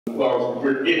Well,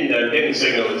 we're getting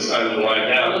signal it's time to wind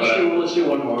down. Let's do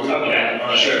one more. Okay,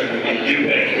 sure. You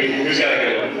pick. Who's got a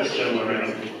good one? Let's do one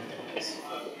right.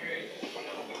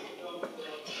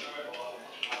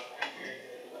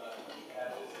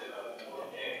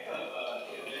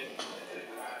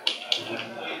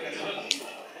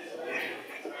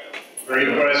 Great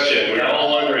question. We're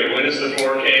all wondering, when is the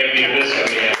 4K of the Abyss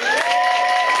coming out?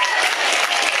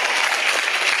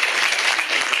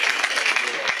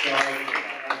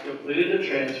 I've completed the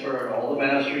transfer, and all the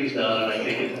mastering's done, and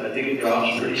I think it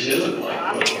drops pretty soon,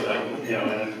 like, you know,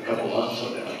 in a couple months,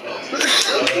 something like that. So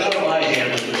it's out of my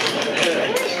hands.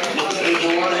 There's a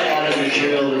lot of added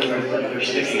material that they're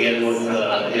sticking in with, you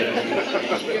know,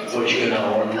 what you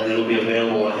know, and it'll be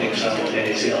available, I think,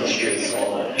 simultaneously on the street and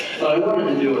all that. But I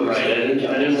wanted to do it right. I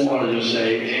didn't want to just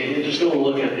say, hey, just go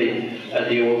look at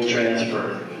the old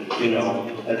transfer, you know,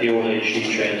 at the old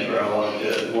HD transfer. I wanted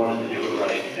to do it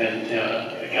right, and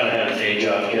I kind of had a day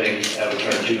job getting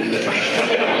Avatar 2 finished.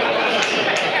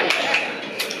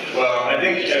 Well, I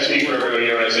think I speak for everybody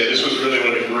here when I say this was really